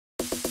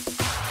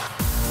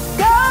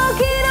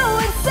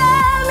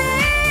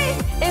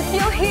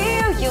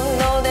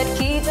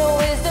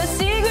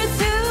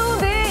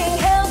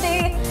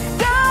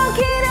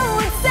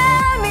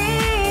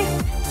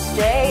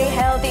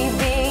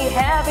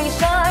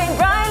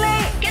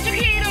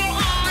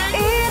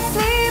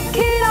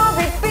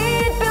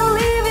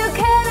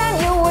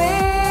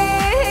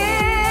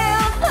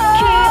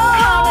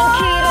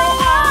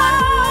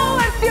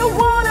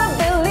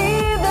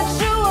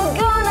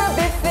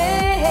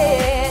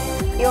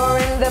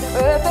the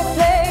perfect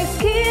place.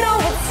 Keto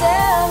with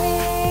Sammy.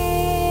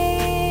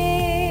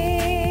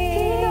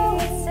 Keto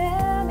with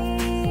Sammy.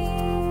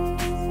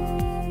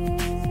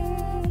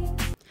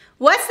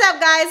 What's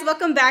up, guys?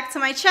 Welcome back to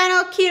my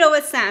channel, Keto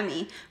with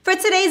Sammy. For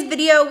today's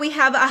video, we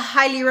have a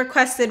highly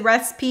requested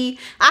recipe.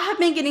 I have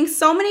been getting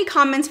so many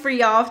comments for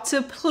y'all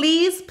to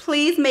please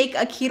make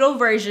a keto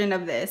version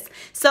of this.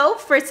 So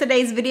for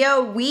today's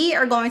video, we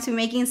are going to be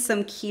making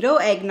some keto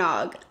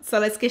eggnog. So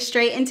let's get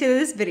straight into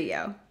this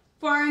video.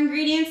 For our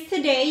ingredients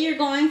today, you're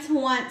going to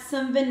want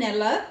some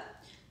vanilla,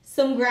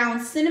 some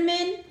ground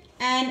cinnamon,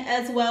 and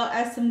as well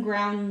as some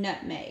ground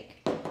nutmeg.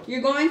 You're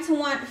going to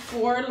want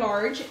 4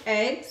 large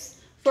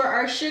eggs. For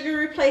our sugar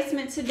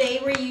replacement today,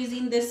 we're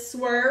using this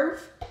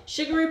Swerve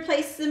sugar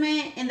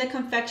replacement in the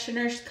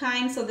confectioners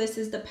kind, so this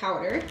is the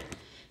powder.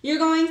 You're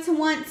going to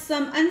want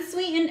some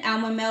unsweetened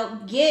almond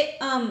milk. Get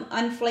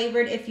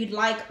unflavored if you'd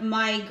like.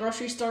 My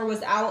grocery store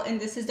was out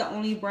and this is the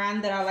only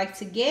brand that I like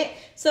to get,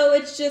 so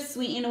it's just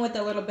sweetened with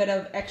a little bit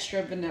of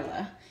extra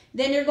vanilla.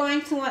 Then you're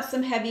going to want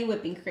some heavy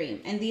whipping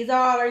cream, and these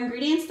are all our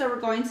ingredients that we're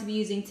going to be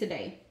using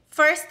today.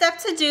 First step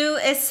to do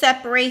is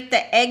separate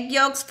the egg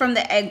yolks from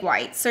the egg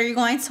whites. So you're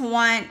going to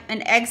want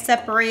an egg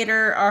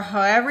separator or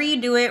however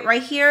you do it.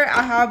 Right here,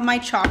 I have my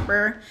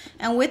chopper.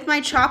 And with my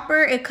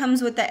chopper, it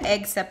comes with the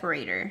egg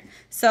separator.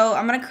 So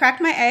I'm going to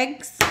crack my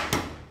eggs.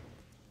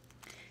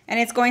 And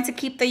it's going to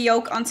keep the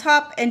yolk on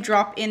top and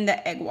drop in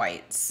the egg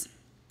whites.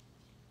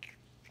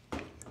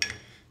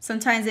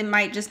 Sometimes it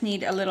might just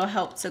need a little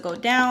help to go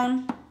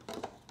down.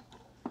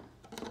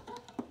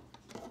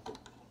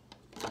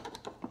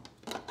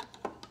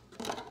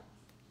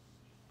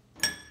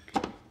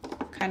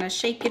 Kind of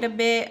shake it a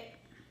bit.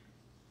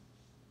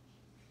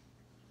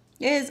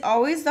 It is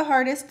always the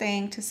hardest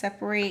thing to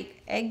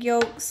separate egg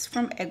yolks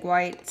from egg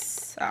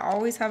whites. I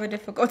always have a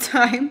difficult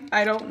time.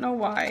 I don't know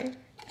why.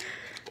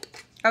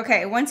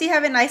 Okay, once you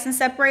have it nice and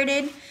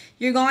separated,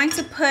 you're going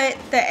to put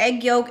the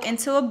egg yolk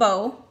into a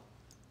bowl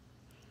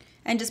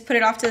and just put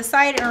it off to the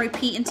side and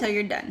repeat until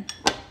you're done.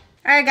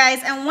 Alright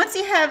guys, and once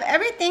you have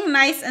everything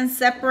nice and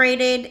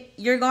separated,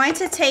 you're going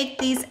to take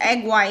these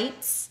egg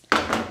whites.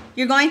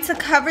 You're going to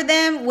cover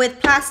them with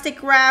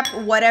plastic wrap,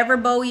 whatever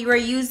bowl you are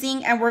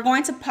using, and we're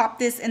going to pop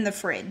this in the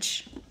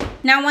fridge.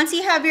 Now, once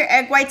you have your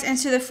egg whites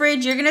into the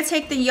fridge, you're going to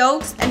take the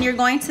yolks and you're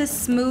going to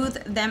smooth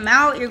them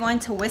out. You're going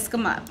to whisk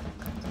them up.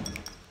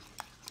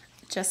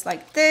 Just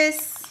like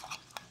this.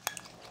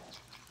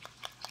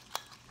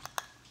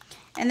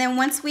 And then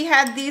once we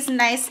have these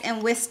nice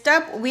and whisked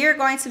up, we are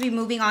going to be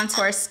moving on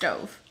to our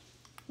stove.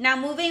 Now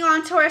moving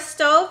on to our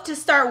stove to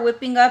start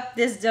whipping up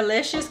this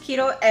delicious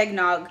keto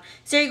eggnog.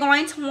 So you're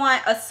going to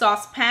want a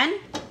saucepan.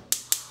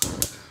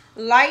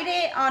 Light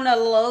it on a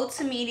low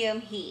to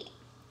medium heat.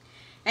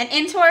 And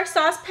into our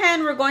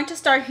saucepan, we're going to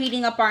start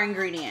heating up our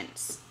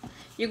ingredients.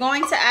 You're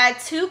going to add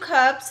 2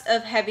 cups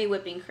of heavy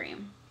whipping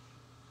cream.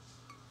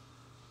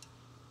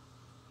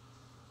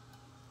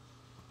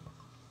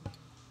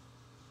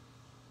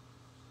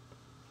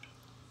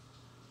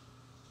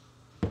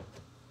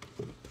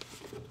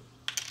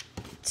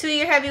 To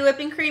your heavy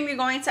whipping cream, you're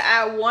going to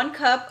add 1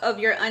 cup of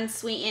your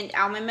unsweetened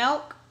almond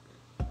milk.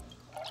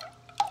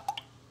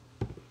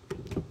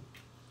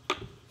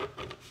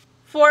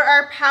 For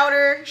our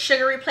powder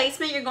sugar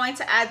replacement, you're going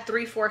to add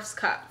 3/4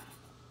 cup.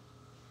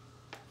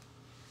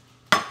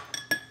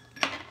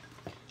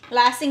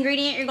 Last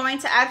ingredient you're going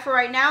to add for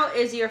right now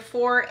is your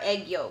 4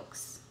 egg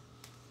yolks.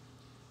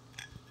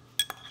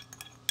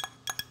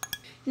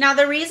 Now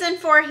the reason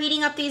for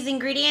heating up these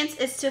ingredients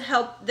is to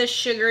help the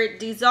sugar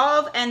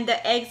dissolve and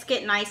the eggs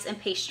get nice and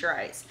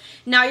pasteurized.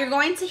 Now you're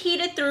going to heat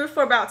it through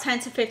for about 10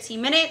 to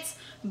 15 minutes,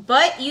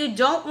 but you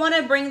don't want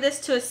to bring this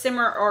to a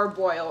simmer or a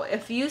boil.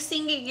 If you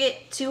see it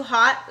get too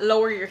hot,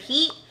 lower your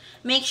heat.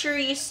 Make sure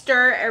you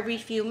stir every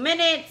few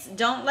minutes.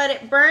 Don't let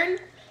it burn,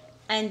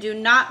 and do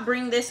not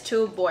bring this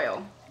to a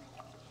boil.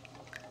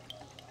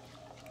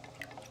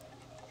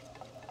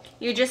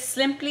 You're just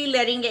simply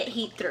letting it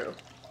heat through.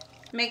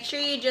 Make sure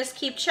you just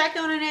keep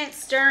checking on it,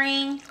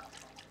 stirring.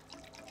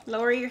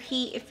 Lower your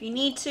heat if you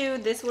need to.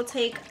 This will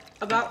take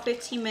about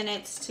 15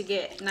 minutes to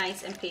get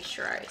nice and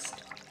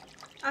pasteurized.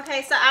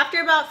 Okay, so after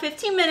about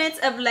 15 minutes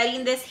of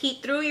letting this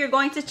heat through, you're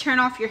going to turn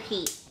off your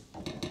heat.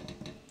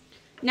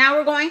 Now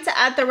we're going to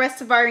add the rest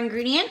of our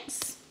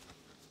ingredients.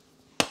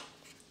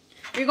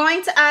 You're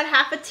going to add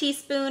 1/2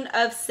 teaspoon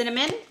of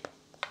cinnamon.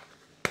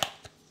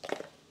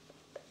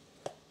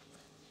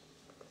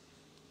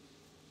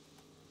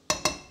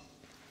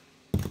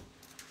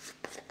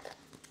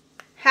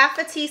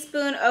 1/2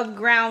 teaspoon of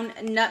ground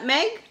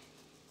nutmeg.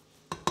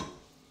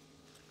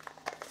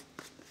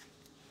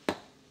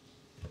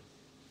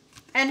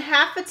 And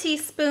 1/2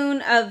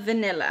 teaspoon of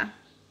vanilla.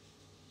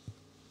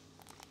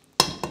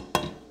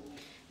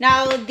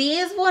 Now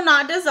these will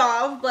not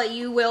dissolve, but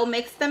you will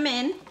mix them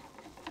in.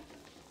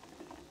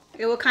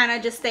 It will kind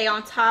of just stay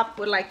on top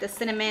with like the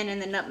cinnamon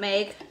and the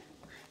nutmeg.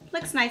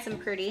 Looks nice and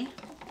pretty.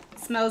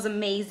 Smells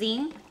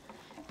amazing.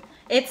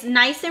 It's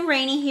nice and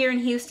rainy here in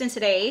Houston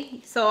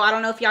today, so I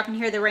don't know if y'all can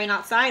hear the rain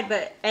outside,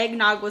 but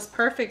eggnog was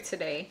perfect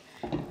today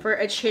for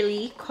a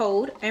chilly,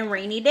 cold, and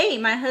rainy day.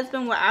 My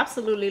husband will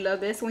absolutely love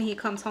this when he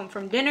comes home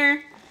from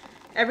dinner.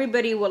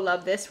 Everybody will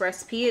love this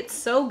recipe. It's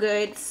so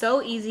good,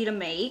 so easy to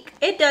make.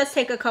 It does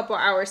take a couple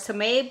hours to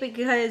make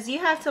because you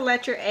have to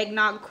let your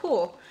eggnog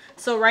cool.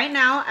 So right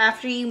now,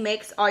 after you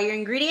mix all your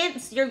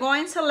ingredients, you're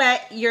going to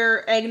let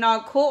your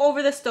eggnog cool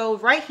over the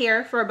stove right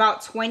here for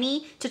about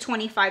 20 to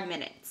 25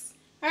 minutes.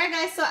 Alright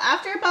guys, so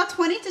after about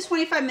 20 to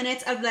 25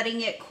 minutes of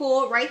letting it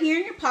cool right here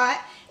in your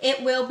pot,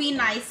 it will be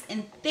nice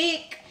and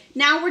thick.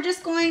 Now we're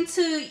just going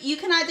to, you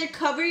can either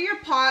cover your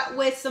pot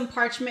with some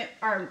parchment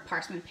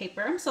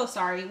paper, I'm so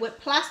sorry, with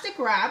plastic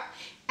wrap,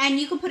 and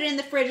you can put it in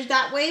the fridge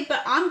that way,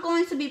 but I'm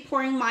going to be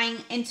pouring mine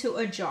into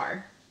a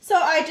jar. So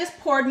I just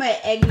poured my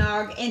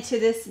eggnog into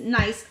this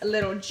nice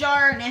little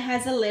jar, and it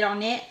has a lid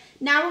on it.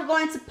 Now we're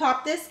going to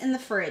pop this in the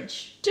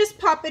fridge. Just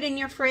pop it in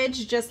your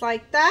fridge just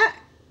like that.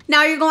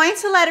 Now you're going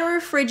to let it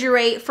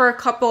refrigerate for a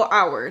couple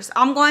hours.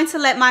 I'm going to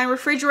let mine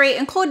refrigerate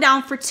and cool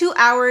down for 2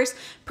 hours,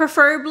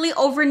 preferably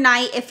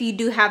overnight if you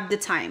do have the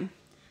time.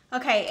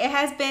 Okay, it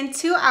has been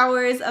 2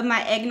 hours of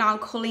my eggnog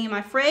cooling in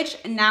my fridge,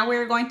 and now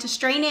we're going to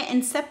strain it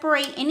and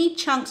separate any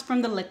chunks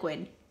from the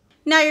liquid.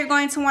 Now you're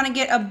going to want to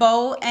get a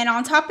bowl, and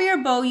on top of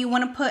your bowl you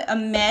want to put a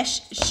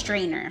mesh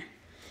strainer.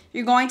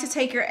 You're going to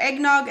take your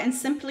eggnog and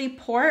simply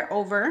pour it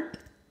over.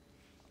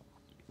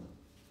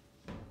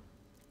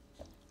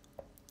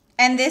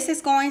 And this is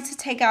going to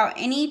take out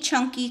any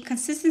chunky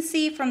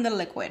consistency from the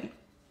liquid.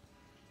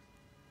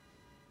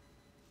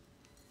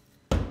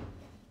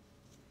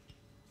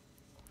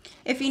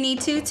 If you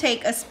need to,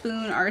 take a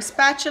spoon or a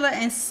spatula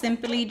and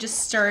simply just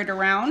stir it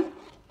around.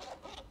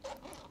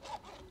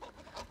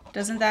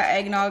 Doesn't that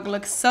eggnog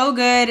look so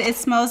good? It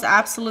smells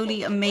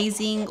absolutely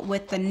amazing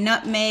with the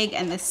nutmeg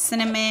and the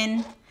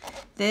cinnamon.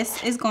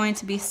 This is going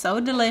to be so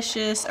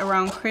delicious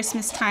around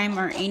Christmas time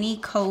or any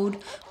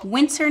cold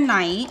winter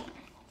night.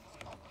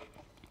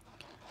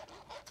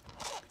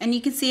 And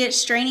you can see it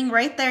straining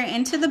right there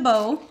into the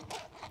bowl.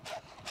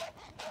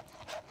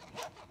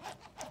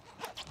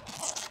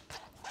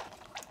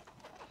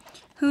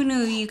 Who knew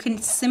you can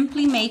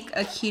simply make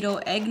a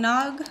keto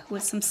eggnog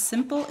with some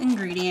simple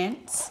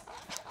ingredients?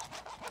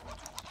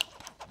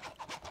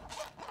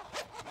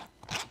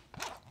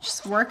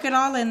 Just work it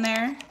all in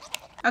there.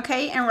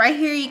 Okay, and right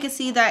here you can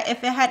see that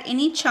if it had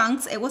any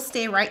chunks, it will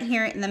stay right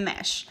here in the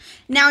mesh.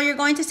 Now you're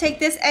going to take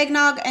this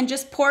eggnog and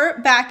just pour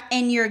it back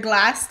in your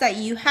glass that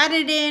you had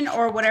it in,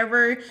 or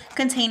whatever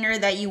container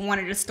that you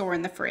wanted to store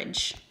in the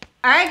fridge.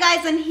 Alright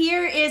guys, and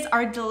here is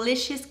our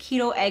delicious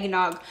keto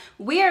eggnog.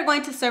 We are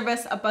going to serve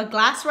us up a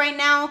glass right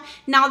now.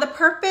 Now the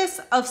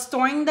purpose of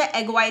storing the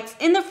egg whites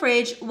in the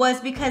fridge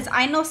was because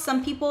I know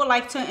some people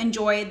like to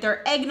enjoy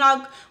their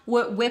eggnog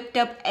with whipped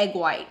up egg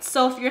whites.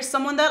 So if you're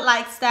someone that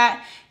likes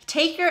that,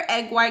 take your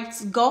egg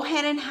whites, go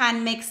ahead and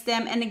hand mix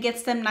them, and it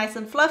gets them nice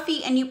and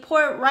fluffy, and you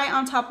pour it right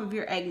on top of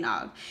your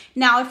eggnog.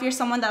 Now, if you're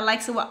someone that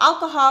likes it with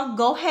alcohol,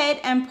 go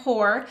ahead and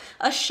pour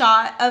a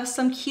shot of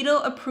some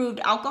keto approved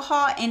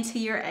alcohol into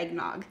your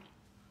eggnog.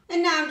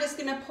 And now I'm just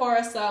gonna pour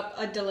us up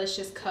a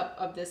delicious cup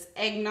of this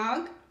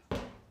eggnog.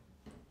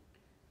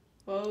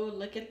 Oh,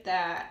 look at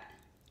that.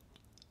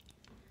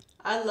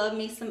 I love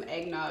me some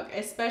eggnog,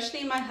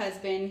 especially my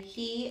husband.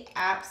 He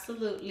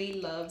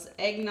absolutely loves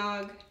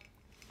eggnog.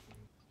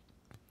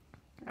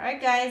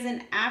 Alright guys,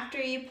 and after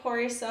you pour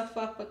yourself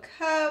up a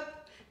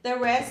cup, the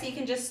rest you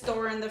can just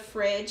store in the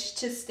fridge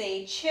to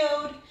stay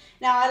chilled.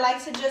 Now I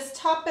like to just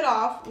top it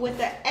off with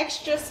an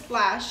extra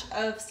splash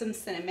of some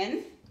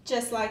cinnamon,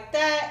 just like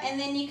that, and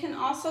then you can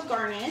also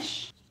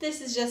garnish. This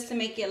is just to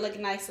make it look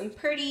nice and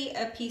pretty,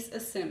 a piece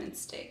of cinnamon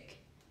stick.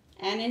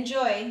 And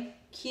enjoy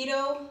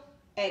keto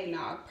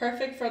eggnog,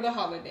 perfect for the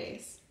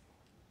holidays.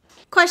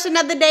 Question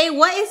of the day,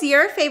 what is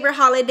your favorite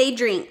holiday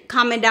drink?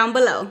 Comment down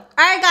below.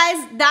 Alright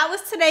guys, that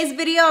was today's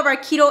video of our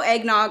keto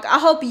eggnog. I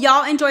hope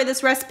y'all enjoy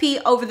this recipe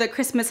over the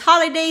Christmas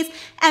holidays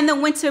and the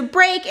winter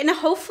break, and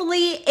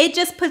hopefully it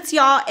just puts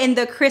y'all in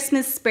the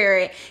Christmas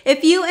spirit.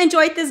 If you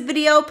enjoyed this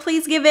video,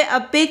 please give it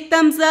a big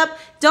thumbs up.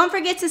 Don't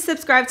forget to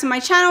subscribe to my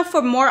channel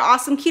for more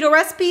awesome keto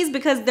recipes,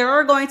 because there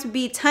are going to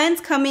be tons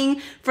coming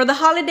for the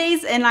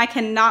holidays and I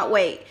cannot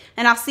wait.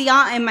 And I'll see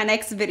y'all in my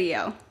next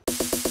video.